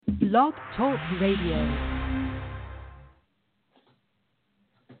Blog Talk Radio.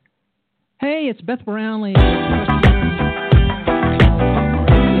 Hey, it's Beth Brownlee.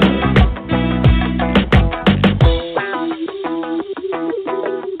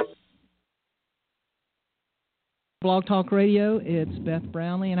 Blog Talk Radio, it's Beth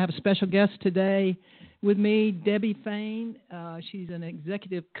Brownlee, and I have a special guest today with me, Debbie Fain. She's an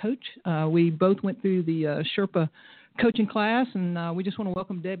executive coach. We both went through the Sherpa coaching class, and we just want to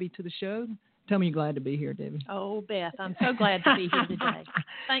welcome Debbie to the show. Tell me you're glad to be here, Debbie. Oh, Beth, I'm so glad to be here today.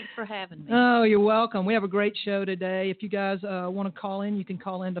 Thanks for having me. Oh, you're welcome. We have a great show today. If you guys want to call in, you can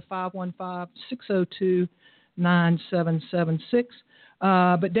call in to 515-602-9776.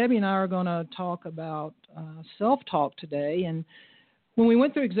 But Debbie and I are going to talk about self-talk today. And when we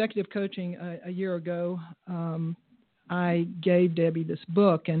went through executive coaching a year ago, I gave Debbie this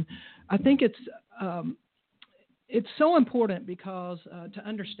book. And I think it's so important because to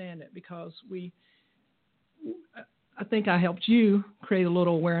understand it, because I think I helped you create a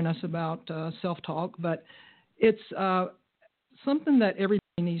little awareness about self-talk, but it's something that everybody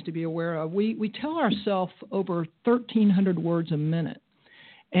needs to be aware of. We tell ourselves over 1,300 words a minute.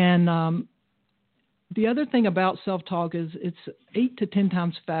 And the other thing about self-talk is it's 8 to 10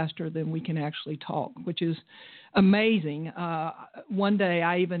 times faster than we can actually talk, which is amazing. One day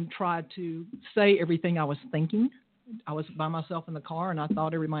I even tried to say everything I was thinking. I was by myself in the car, and I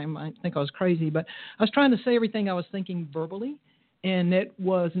thought everybody might think I was crazy, but I was trying to say everything I was thinking verbally, and it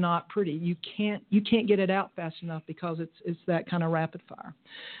was not pretty. You can't get it out fast enough because it's that kind of rapid fire.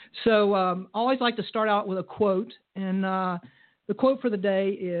 So I always like to start out with a quote, and the quote for the day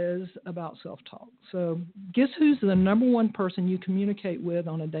is about self-talk. So guess who's the number one person you communicate with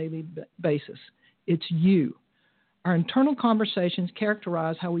on a daily basis? It's you. Our internal conversations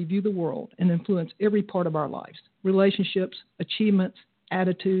characterize how we view the world and influence every part of our lives, relationships, achievements,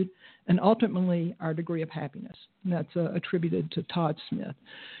 attitude, and ultimately our degree of happiness. And that's attributed to Todd Smith.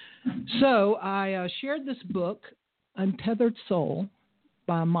 So I shared this book, Untethered Soul,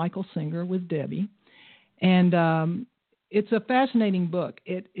 by Michael Singer with Debbie. And it's a fascinating book.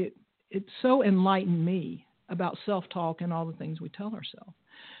 It so enlightened me about self-talk and all the things we tell ourselves.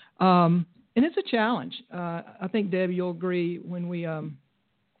 And it's a challenge. I think, Debbie, you'll agree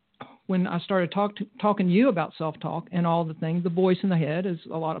when I started talking to you about self-talk and all the things, the voice in the head, as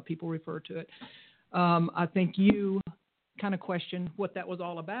a lot of people refer to it, I think you kind of questioned what that was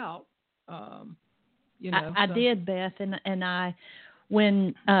all about. I did, Beth, and I,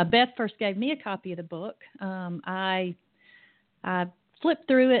 when Beth first gave me a copy of the book, I flipped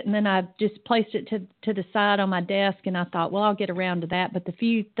through it, and then I just placed it to the side on my desk, and I thought, well, I'll get around to that. But the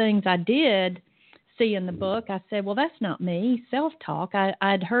few things I did see in the book, I said, well, that's not me, self-talk.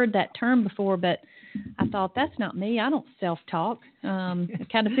 I'd heard that term before, but I thought, that's not me. I don't self-talk. I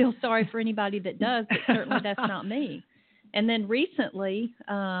kind of feel sorry for anybody that does, but certainly that's not me. And then recently,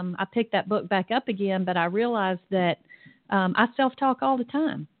 I picked that book back up again, but I realized that I self-talk all the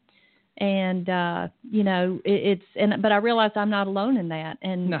time. And, but I realize I'm not alone in that.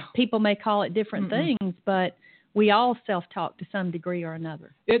 And people may call it different things, but we all self-talk to some degree or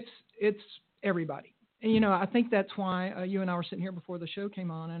another. It's everybody. And, I think that's why you and I were sitting here before the show came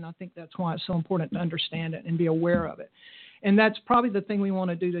on, and I think that's why it's so important to understand it and be aware of it. And that's probably the thing we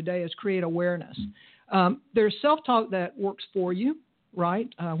want to do today is create awareness. There's self-talk that works for you.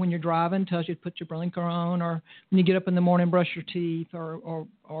 Right? When you're driving, tells you to put your blinker on, or when you get up in the morning, brush your teeth, or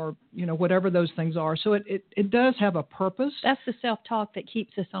whatever those things are. So it does have a purpose. That's the self-talk that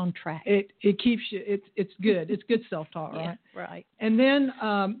keeps us on track. It keeps you, it's good. It's good self-talk, right? Yeah, right. And then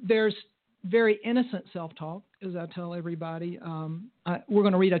there's very innocent self-talk, as I tell everybody. We're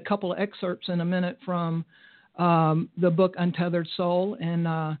going to read a couple of excerpts in a minute from the book Untethered Soul,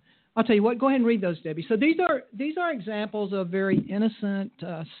 and I'll tell you what, go ahead and read those, Debbie. So these are examples of very innocent,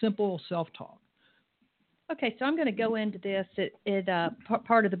 simple self-talk. Okay, so I'm going to go into this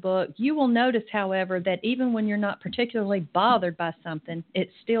part of the book. You will notice, however, that even when you're not particularly bothered by something, it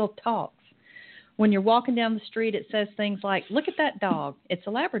still talks. When you're walking down the street, it says things like, look at that dog. It's a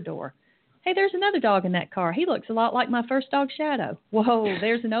Labrador. Hey, there's another dog in that car. He looks a lot like my first dog, Shadow. Whoa,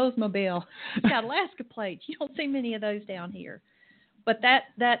 there's an Oldsmobile. It's got Alaska plates. You don't see many of those down here. But that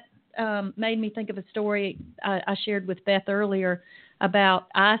made me think of a story I shared with Beth earlier about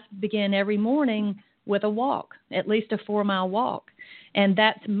I begin every morning with a walk, at least a 4-mile walk. And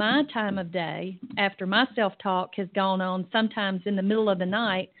that's my time of day after my self-talk has gone on, sometimes in the middle of the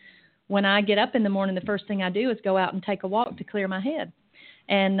night. When I get up in the morning, the first thing I do is go out and take a walk to clear my head.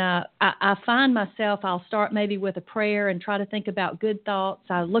 And I find myself, I'll start maybe with a prayer and try to think about good thoughts.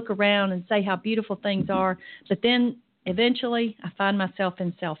 I look around and say how beautiful things are. But then Eventually, I find myself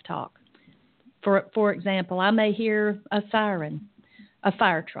in self-talk. For example, I may hear a siren, a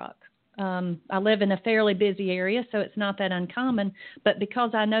fire truck. I live in a fairly busy area, so it's not that uncommon. But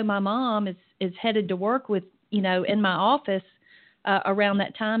because I know my mom is headed to work with, in my office around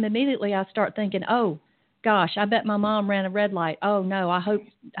that time, immediately I start thinking, oh, gosh, I bet my mom ran a red light. Oh, no, I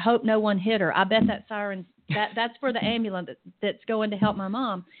hope no one hit her. I bet that siren, that's for the ambulance that's going to help my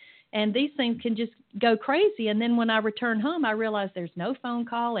mom. And these things can just go crazy. And then when I return home, I realize there's no phone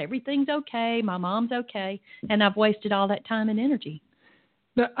call. Everything's okay. My mom's okay. And I've wasted all that time and energy.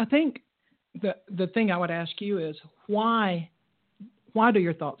 But I think the thing I would ask you is why do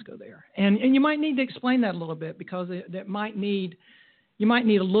your thoughts go there? And you might need to explain that a little bit, because you might need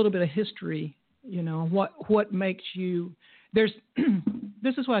a little bit of history. What makes you this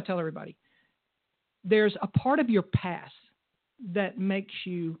is what I tell everybody. There's a part of your past that makes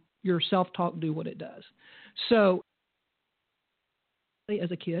your self-talk do what it does. So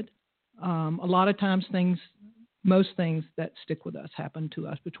as a kid, a lot of times most things that stick with us happen to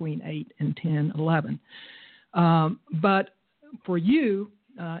us between 8 and 10, 11. But for you,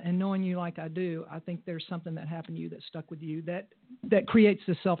 and knowing you like I do, I think there's something that happened to you that stuck with you that creates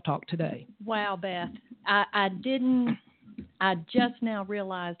the self-talk today. Wow, Beth. I just now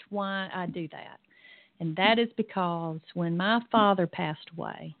realized why I do that. And that is because when my father passed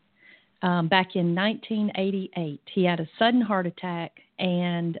away, back in 1988, he had a sudden heart attack,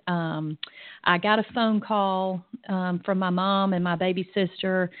 and I got a phone call from my mom and my baby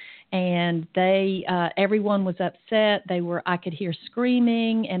sister, and everyone was upset. I could hear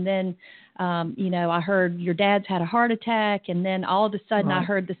screaming, and then I heard your dad's had a heart attack, and then all of a sudden I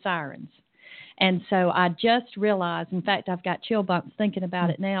heard the sirens. And so I just realized, in fact, I've got chill bumps thinking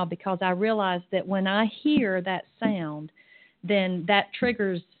about it now, because I realized that when I hear that sound, then that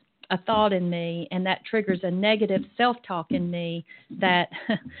triggers a thought in me, and that triggers a negative self-talk in me that,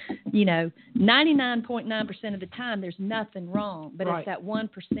 99.9% of the time there's nothing wrong, but It's that 1%.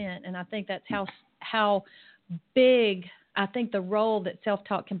 And I think that's how big, I think the role that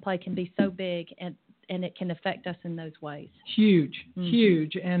self-talk can play can be so big, and it can affect us in those ways. Huge.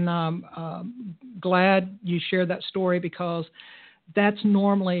 And glad you shared that story, because that's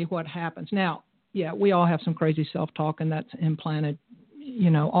normally what happens. Now, yeah, we all have some crazy self-talk, and that's implanted,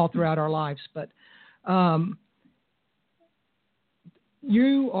 all throughout our lives. But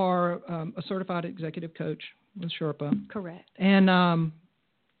you are a certified executive coach with Sherpa. Correct. And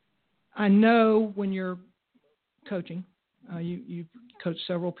I know when you're coaching, you've coached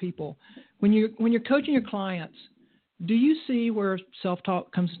several people. When you're coaching your clients, do you see where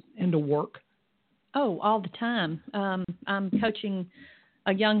self-talk comes into work? Oh, all the time. I'm coaching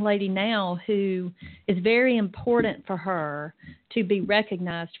a young lady now who is very important for her to be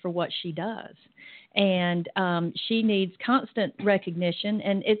recognized for what she does. And she needs constant recognition,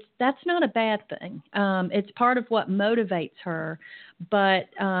 and that's not a bad thing. It's part of what motivates her. But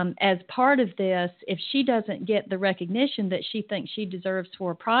as part of this, if she doesn't get the recognition that she thinks she deserves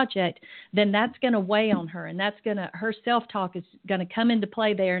for a project, then that's going to weigh on her, and her self-talk is going to come into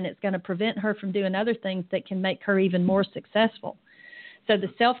play there, and it's going to prevent her from doing other things that can make her even more successful. So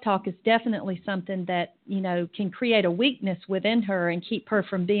the self-talk is definitely something that, can create a weakness within her and keep her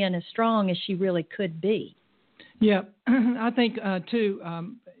from being as strong as she really could be. Yeah, I think, too,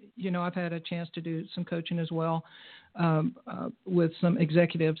 I've had a chance to do some coaching as well with some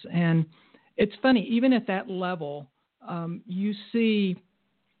executives. And it's funny, even at that level, you see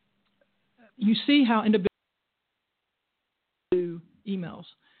how individuals do emails.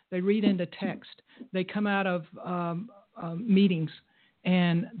 They read into text. They come out of meetings.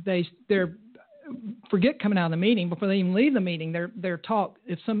 And they're forget coming out of the meeting before they even leave the meeting. They're talk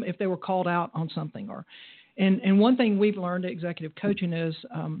if they were called out on something and one thing we've learned at executive coaching is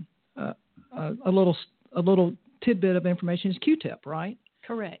a little tidbit of information is Q-tip, right?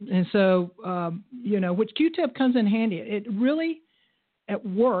 Correct. And so which Q-tip comes in handy. It really at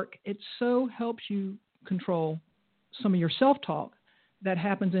work it so helps you control some of your self-talk that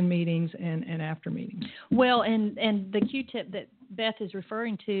happens in meetings and after meetings. Well, and the Q-tip that Beth is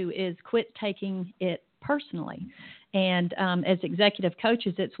referring to is quit taking it personally. And as executive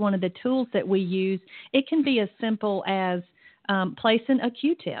coaches, it's one of the tools that we use. It can be as simple as placing a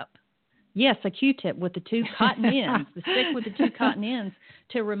Q-tip. Yes, a Q-tip with the two cotton ends, the stick with the two cotton ends,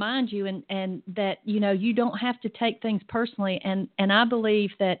 to remind you and that, you don't have to take things personally. And I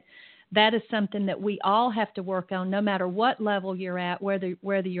believe that is something that we all have to work on, no matter what level you're at, whether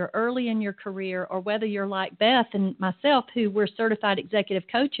you're early in your career or whether you're like Beth and myself, who we're certified executive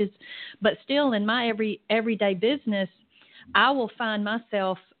coaches. But still, in my everyday business, I will find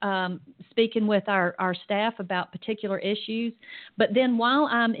myself speaking with our staff about particular issues. But then while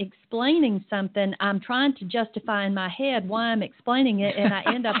I'm explaining something, I'm trying to justify in my head why I'm explaining it, and I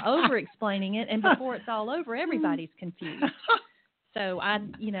end up over-explaining it. And before it's all over, everybody's confused. So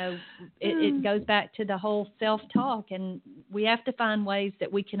it goes back to the whole self-talk, and we have to find ways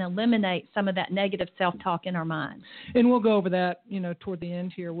that we can eliminate some of that negative self-talk in our minds. And we'll go over that, toward the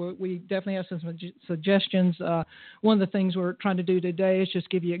end here. We definitely have some suggestions. One of the things we're trying to do today is just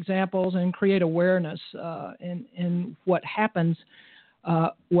give you examples and create awareness in what happens.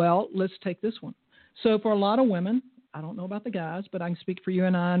 Well, let's take this one. So for a lot of women, I don't know about the guys, but I can speak for you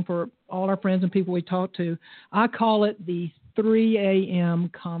and I and for all our friends and people we talk to, I call it the 3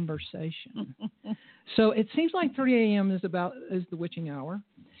 a.m. conversation. So it seems like 3 a.m. is the witching hour,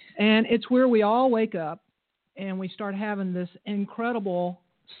 and it's where we all wake up and we start having this incredible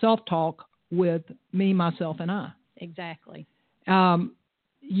self-talk with me, myself, and I. Exactly.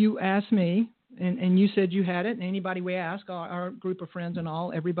 You asked me, and you said you had it, and anybody we ask, our group of friends and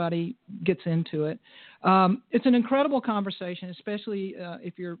all, everybody gets into it. It's an incredible conversation, especially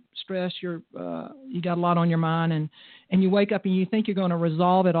if you're stressed, you got a lot on your mind, and you wake up and you think you're going to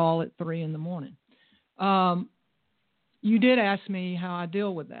resolve it all at 3 a.m. You did ask me how I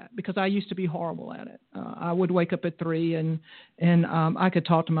deal with that, because I used to be horrible at it. I would wake up at 3 and I could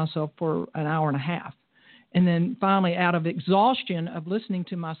talk to myself for an hour and a half. And then finally, out of exhaustion of listening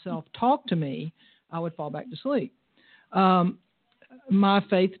to myself talk to me, I would fall back to sleep. My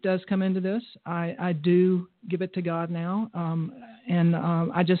faith does come into this. I do give it to God now, and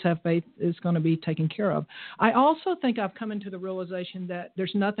I just have faith it's going to be taken care of. I also think I've come into the realization that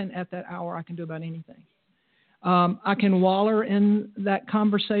there's nothing at that hour I can do about anything. I can waller in that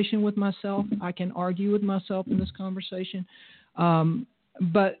conversation with myself. I can argue with myself in this conversation,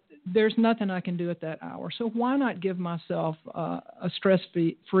 but there's nothing I can do at that hour. So why not give myself a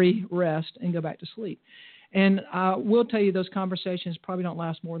stress-free rest and go back to sleep? And I will tell you, those conversations probably don't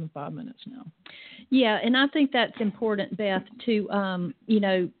last more than 5 minutes now. Yeah, and I think that's important, Beth, to,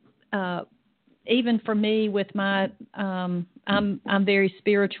 even for me with my, I'm very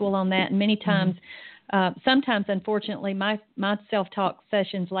spiritual on that. And many times, sometimes, unfortunately, my self-talk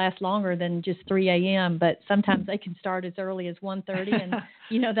sessions last longer than just 3 a.m., but sometimes they can start as early as 1:30, and,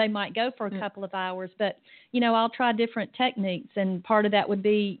 they might go for a couple of hours. But, I'll try different techniques, and part of that would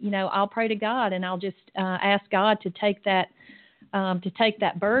be, I'll pray to God, and I'll just ask God to take that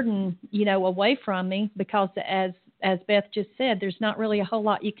burden, away from me, because as Beth just said, there's not really a whole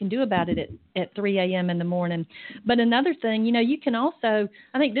lot you can do about it at 3 a.m. in the morning. But another thing, you can also,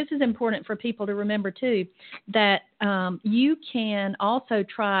 I think this is important for people to remember too, that you can also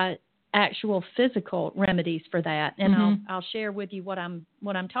try actual physical remedies for that. And I'll share with you what I'm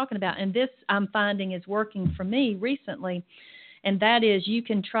talking about. And this I'm finding is working for me recently. And that is, you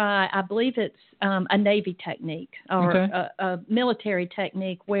can try, I believe it's a Navy technique or a military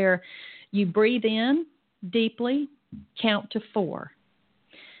technique where you breathe in deeply, count to 4,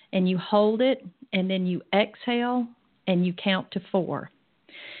 and you hold it, and then you exhale and you count to 4.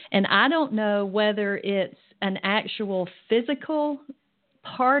 And I don't know whether it's an actual physical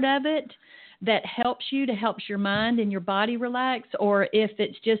part of it that helps your mind and your body relax, or if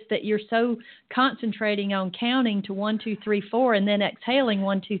it's just that you're so concentrating on counting to 1, 2, 3, 4, and then exhaling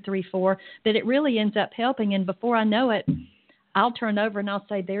 1, 2, 3, 4, that it really ends up helping. And before I know it, I'll turn over and I'll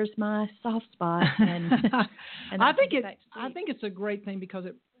say, "There's my soft spot." And I think it's a great thing, because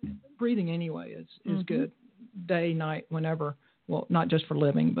breathing anyway is good, day, night, whenever. Well, not just for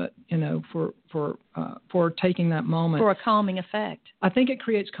living, but for taking that moment for a calming effect. I think it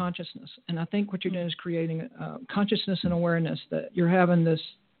creates consciousness, and I think what you're doing is creating consciousness and awareness that you're having this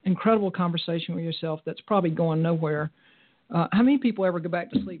incredible conversation with yourself that's probably going nowhere. How many people ever go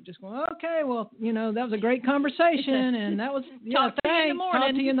back to sleep just going, okay, well, that was a great conversation, and that was, talk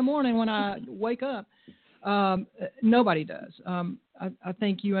to you in the morning when I wake up. Nobody does. I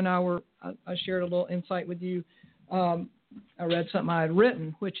think you and I shared a little insight with you. I read something I had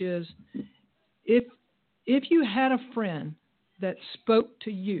written, which is, if you had a friend that spoke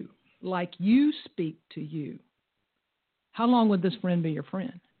to you like you speak to you, how long would this friend be your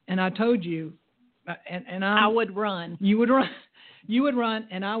friend? And I told you, and I would run. You would run. You would run,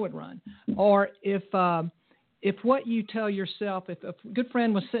 and I would run. Or if what you tell yourself, if a good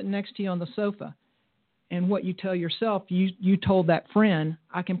friend was sitting next to you on the sofa, and what you tell yourself, you told that friend,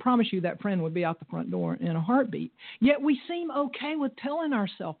 I can promise you that friend would be out the front door in a heartbeat. Yet we seem okay with telling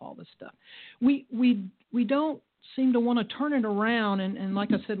ourselves all this stuff. We don't seem to want to turn it around. And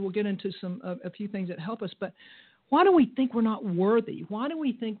like I said, we'll get into a few things that help us. But Why do we think we're not worthy? Why do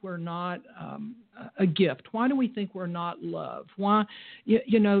we think we're not a gift? Why do we think we're not loved? Why,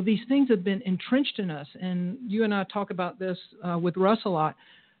 these things have been entrenched in us. And you and I talk about this with Russ a lot.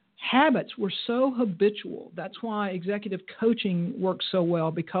 Habits were so habitual. That's why executive coaching works so well,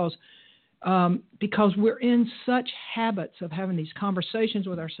 because we're in such habits of having these conversations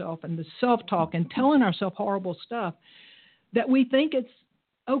with ourselves and the self-talk and telling ourselves horrible stuff that we think it's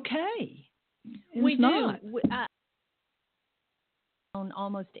okay. And we it's not. On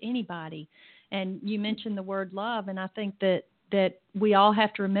almost anybody. And you mentioned the word love, and I think that we all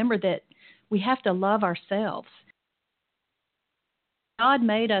have to remember that we have to love ourselves. God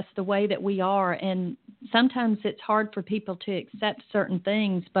made us the way that we are, and sometimes it's hard for people to accept certain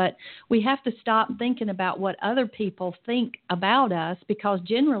things, but we have to stop thinking about what other people think about us, because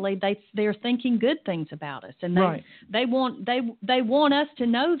generally they're thinking good things about us, and they want us to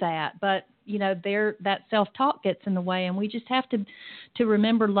know that, but that self-talk gets in the way, and we just have to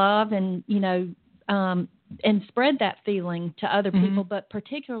remember love and and spread that feeling to other people, but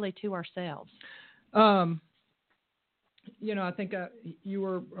particularly to ourselves. I think you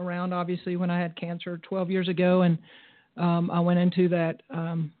were around, obviously, when I had cancer 12 years ago, and I went into that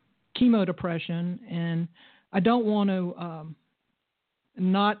chemo depression, and I don't want to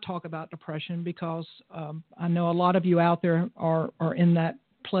not talk about depression, because I know a lot of you out there are in that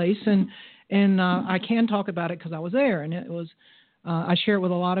place, and I can talk about it because I was there, and it was I share it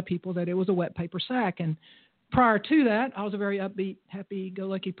with a lot of people that it was a wet paper sack. And prior to that, I was a very upbeat,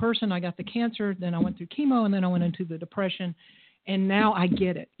 happy-go-lucky person. I got the cancer, then I went through chemo, and then I went into the depression, and now I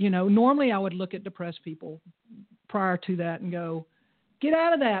get it. Normally I would look at depressed people prior to that and go, "Get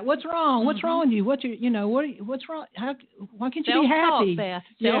out of that. What's wrong? What's wrong with you? What's wrong? Why can't you be happy?" Beth.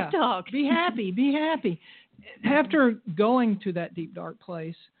 Self-talk. Be happy. Be happy. After going to that deep, dark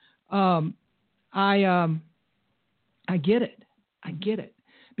place, I get it. I get it.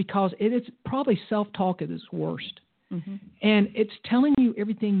 Because it is probably self-talk at its worst. And it's telling you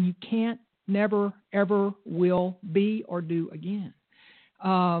everything you can't, never, ever will be or do again.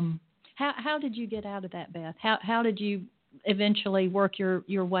 How did you get out of that, Beth? How did you eventually work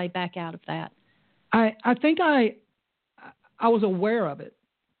your way back out of that? I think I was aware of it.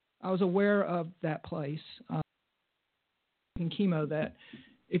 I was aware of that place in chemo, that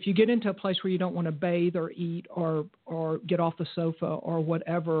if you get into a place where you don't want to bathe or eat or get off the sofa or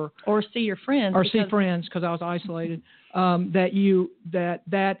whatever, or see your friends, because I was isolated, that you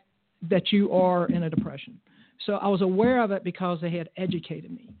are in a depression. So I was aware of it because they had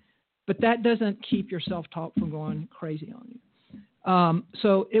educated me, but that doesn't keep your self-talk from going crazy on you.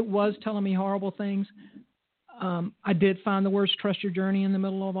 So it was telling me horrible things. I did find the words "trust your journey" in the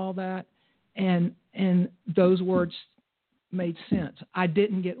middle of all that, and those words made sense. I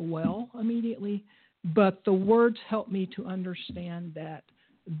didn't get well immediately, but the words helped me to understand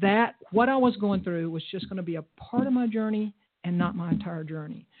that what I was going through was just going to be a part of my journey and not my entire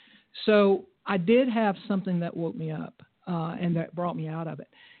journey. So I did have something that woke me up and that brought me out of it.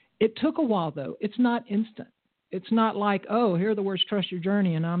 It took a while, though. It's not instant. It's not like, oh, here are the words "trust your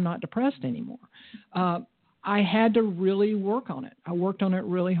journey" and I'm not depressed anymore. I had to really work on it. I worked on it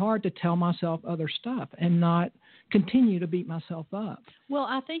really hard to tell myself other stuff and not continue to beat myself up. Well,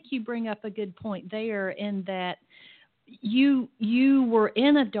 I think you bring up a good point there, in that you were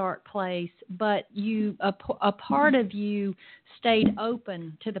in a dark place, but a part of you stayed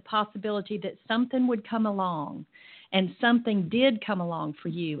open to the possibility that something would come along, and something did come along for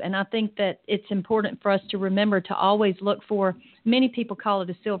you. And I think that it's important for us to remember to always look for, many people call it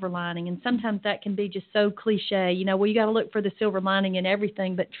a silver lining, and sometimes that can be just so cliche, you got to look for the silver lining in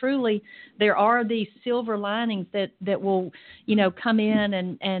everything, but truly there are these silver linings that will, come in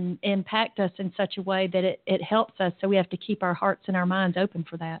and impact us in such a way that it helps us. So we have to keep our hearts and our minds open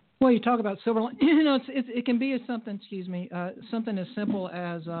for that. Well, you talk about silver lining, it can be something as simple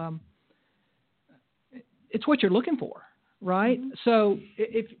as, it's what you're looking for, right? Mm-hmm. So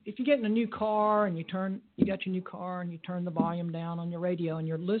if you get in a new car and you got your new car and you turn the volume down on your radio and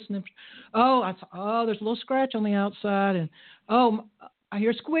you're listening, there's a little scratch on the outside, and I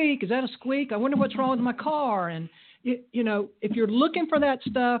hear a squeak. Is that a squeak? I wonder what's wrong with my car. And if you're looking for that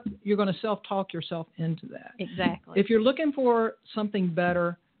stuff, you're going to self-talk yourself into that. Exactly. If you're looking for something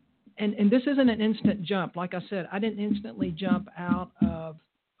better, and this isn't an instant jump. Like I said, I didn't instantly jump out of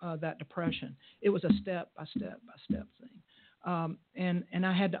that depression. It was a step by step thing. And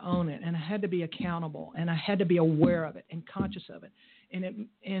I had to own it, and I had to be accountable, and I had to be aware of it and conscious of it.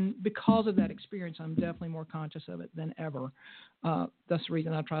 And because of that experience, I'm definitely more conscious of it than ever. That's the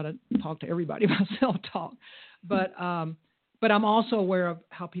reason I try to talk to everybody about self-talk. But but I'm also aware of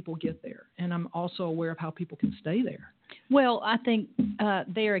how people get there, and I'm also aware of how people can stay there. Well, I think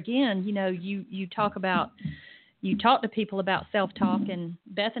there again, you talk to people about self-talk, and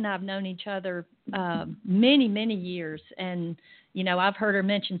Beth and I have known each other many, many years, and I've heard her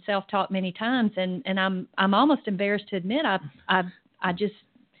mention self-talk many times, and I'm almost embarrassed to admit I just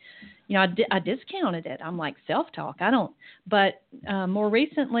I discounted it. I'm like, self-talk, I don't. But more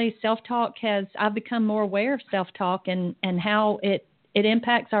recently, I've become more aware of self-talk and how it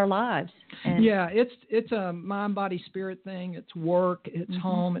impacts our lives. And yeah, it's a mind, body, spirit thing. It's work, it's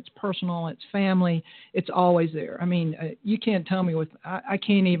home, it's personal, it's family. It's always there. I mean, you can't tell me I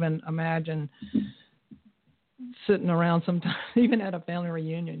can't even imagine sitting around sometimes, even at a family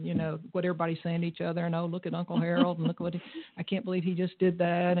reunion, what everybody's saying to each other, and, oh, look at Uncle Harold, and look what I can't believe he just did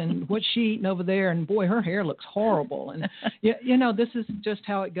that, and what's she eating over there, and boy, her hair looks horrible, and this is just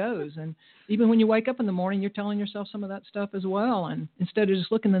how it goes. And even when you wake up in the morning, you're telling yourself some of that stuff as well, and instead of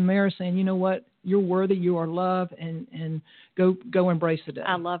just looking in the mirror saying, you know what, you're worthy, you are loved, and go embrace the day.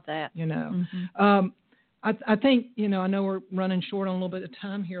 I love that. I think, I know we're running short on a little bit of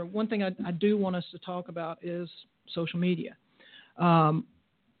time here. One thing I do want us to talk about is social media.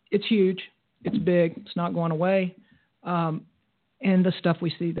 It's huge. It's big. It's not going away. And the stuff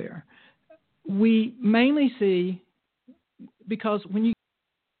we see there. We mainly see, because when you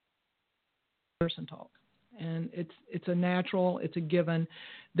person talk, and it's a natural, it's a given,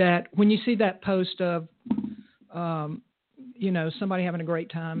 that when you see that post of, somebody having a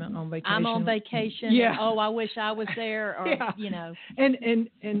great time on vacation. I'm on vacation. Yeah. And, oh, I wish I was there. Or, yeah.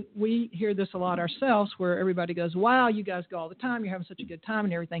 And we hear this a lot ourselves, where everybody goes, wow, you guys go all the time. You're having such a good time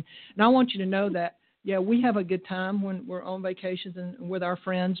and everything. And I want you to know that, yeah, we have a good time when we're on vacations and with our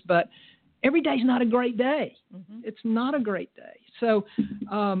friends, but every day's not a great day. Mm-hmm. It's not a great day. So,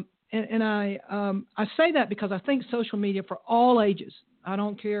 I say that because I think social media for all ages, I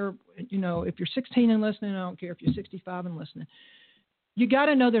don't care, if you're 16 and listening, I don't care if you're 65 and listening. You got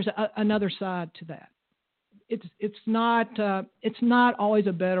to know there's another side to that. It's not always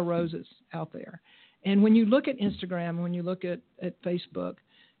a bed of roses out there. And when you look at Instagram, when you look at Facebook,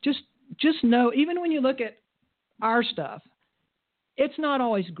 just know, even when you look at our stuff, it's not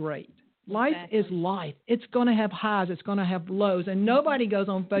always great. Life is life. It's going to have highs. It's going to have lows. And nobody goes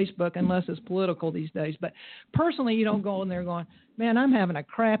on Facebook unless it's political these days. But personally, you don't go in there going, man, I'm having a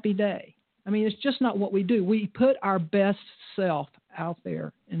crappy day. I mean, it's just not what we do. We put our best self out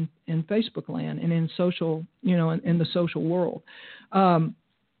there in Facebook land and in social, in the social world.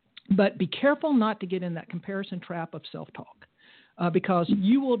 But be careful not to get in that comparison trap of self-talk. Because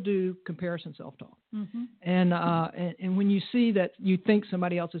you will do comparison self-talk. Mm-hmm. And when you see that you think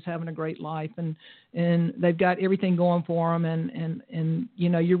somebody else is having a great life and they've got everything going for them and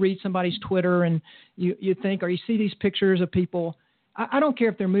you read somebody's Twitter and you think, or you see these pictures of people, I don't care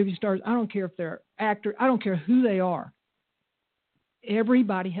if they're movie stars, I don't care if they're actors, I don't care who they are.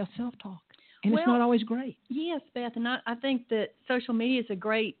 Everybody has self-talk. And it's not always great. Yes, Beth, and I think that social media is a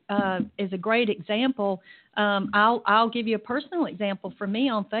great example. I'll give you a personal example for me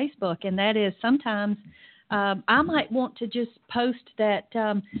on Facebook, and that is sometimes I might want to just post that,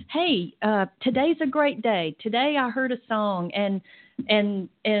 hey, today's a great day. Today I heard a song, and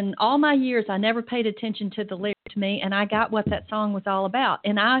in all my years I never paid attention to the lyrics to me, and I got what that song was all about.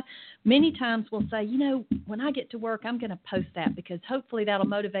 And I many times will say, when I get to work, I'm going to post that because hopefully that'll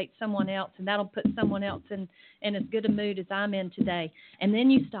motivate someone else and that'll put someone else in as good a mood as I'm in today. And then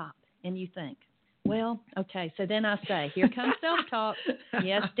you stop and you think, well, okay. So then I say, here comes self-talk.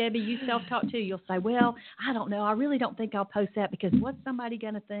 Yes, Debbie, you self-talk too. You'll say, well, I don't know. I really don't think I'll post that because what's somebody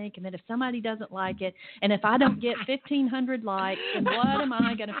going to think? And then if somebody doesn't like it, and if I don't get 1,500 likes, then what am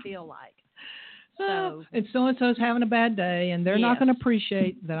I going to feel like? So, and so-and-so's having a bad day, and they're not going to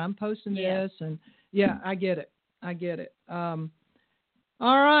appreciate that I'm posting this. And, yeah, I get it. All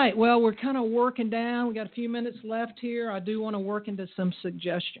right. Well, we're kind of working down. We got a few minutes left here. I do want to work into some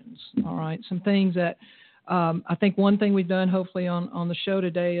suggestions, all right, some things that I think one thing we've done hopefully on the show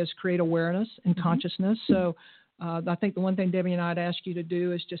today is create awareness and consciousness. So I think the one thing Debbie and I would ask you to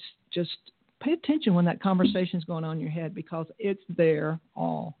do is just pay attention when that conversation is going on in your head because it's there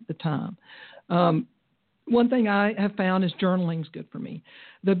all the time. One thing I have found is journaling is good for me.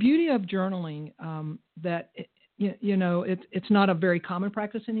 The beauty of journaling it's not a very common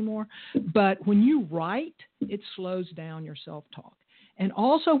practice anymore, but when you write, it slows down your self-talk. And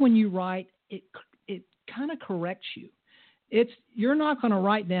also when you write, it kind of corrects you. You're not going to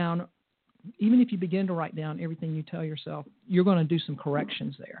write down, even if you begin to write down everything you tell yourself, you're going to do some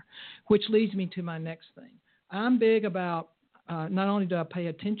corrections there, which leads me to my next thing. I'm big about, not only do I pay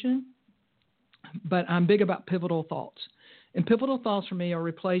attention, but I'm big about pivotal thoughts. And pivotal thoughts for me are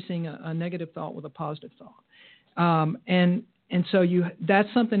replacing a negative thought with a positive thought. And so that's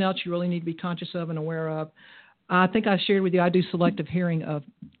something else you really need to be conscious of and aware of. I think I shared with you, I do selective hearing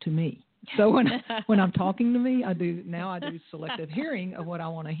to me. So when I'm talking to me, I do selective hearing of what I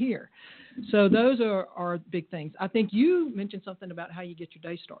want to hear. So those are big things. I think you mentioned something about how you get your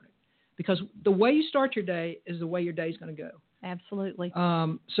day started, because the way you start your day is the way your day is going to go. Absolutely.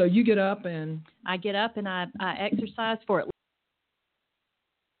 So you get up and... I get up and I exercise for at least.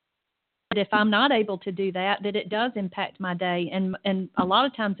 If I'm not able to do that it does impact my day, and a lot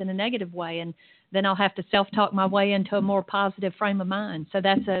of times in a negative way, and then I'll have to self-talk my way into a more positive frame of mind. So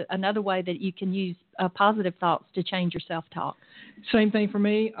that's another way that you can use positive thoughts to change your self-talk. Same thing for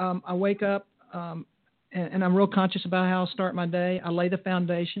me. I wake up and I'm real conscious about how I start my day. I lay the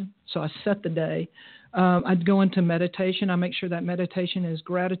foundation, so I set the day. I'd go into meditation. I make sure that meditation is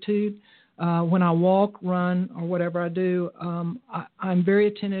gratitude. When I walk, run, or whatever I do, I'm very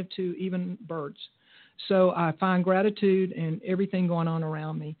attentive to even birds. So I find gratitude in everything going on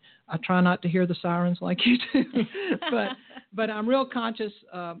around me. I try not to hear the sirens like you do, but I'm real conscious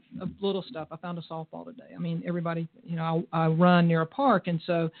of little stuff. I found a softball today. I mean, everybody, I run near a park, and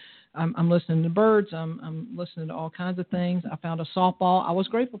so I'm listening to birds. I'm listening to all kinds of things. I found a softball. I was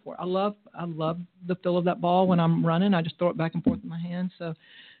grateful for it. I love the feel of that ball when I'm running. I just throw it back and forth in my hand. So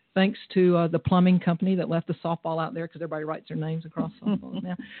thanks to the plumbing company that left the softball out there, because everybody writes their names across softballs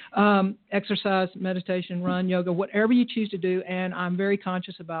now. Exercise, meditation, run, yoga, whatever you choose to do. And I'm very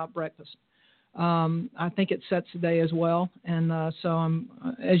conscious about breakfast. I think it sets the day as well. And so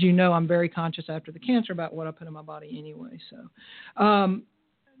as you know, I'm very conscious after the cancer about what I put in my body anyway. So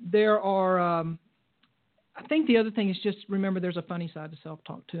there are... I think the other thing is just remember there's a funny side to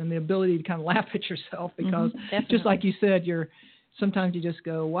self-talk too, and the ability to kind of laugh at yourself, because just like you said, sometimes you just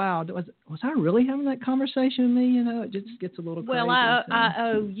go, wow, was I really having that conversation with me? It just gets a little crazy. Well, I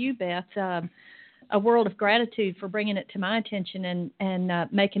owe you, Beth, a world of gratitude for bringing it to my attention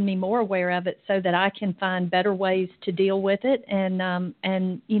and making me more aware of it, so that I can find better ways to deal with it and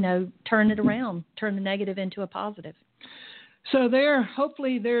turn it around, turn the negative into a positive. So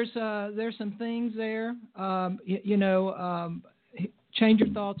hopefully there's some things there, change your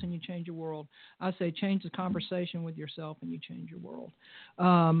thoughts and you change your world. I say change the conversation with yourself and you change your world.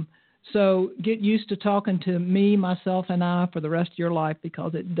 So get used to talking to me, myself, and I for the rest of your life,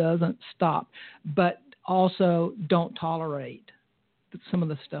 because it doesn't stop. But also don't tolerate some of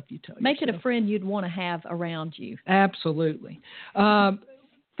the stuff you tell yourself. Make it a friend you'd want to have around you. Absolutely.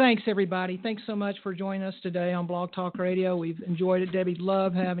 Thanks, everybody. Thanks so much for joining us today on Blog Talk Radio. We've enjoyed it. Debbie,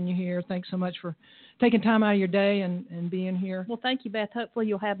 love having you here. Thanks so much for taking time out of your day and being here. Well, thank you, Beth. Hopefully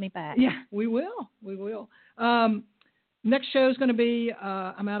you'll have me back. Yeah, we will. We will. Next show is going to be,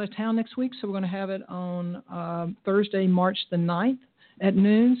 I'm out of town next week, so we're going to have it on Thursday, March the 9th at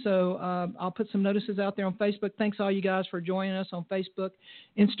noon. So I'll put some notices out there on Facebook. Thanks all you guys for joining us on Facebook,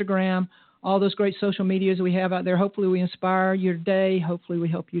 Instagram, all those great social medias we have out there. Hopefully we inspire your day. Hopefully we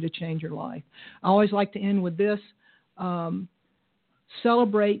help you to change your life. I always like to end with this.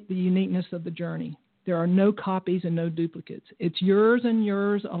 Celebrate the uniqueness of the journey. There are no copies and no duplicates. It's yours and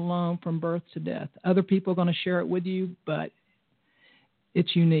yours alone from birth to death. Other people are going to share it with you, but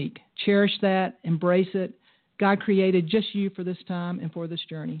it's unique. Cherish that. Embrace it. God created just you for this time and for this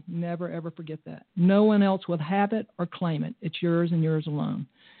journey. Never, ever forget that. No one else will have it or claim it. It's yours and yours alone.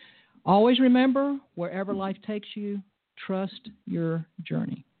 Always remember, wherever life takes you, trust your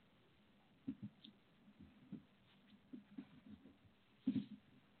journey.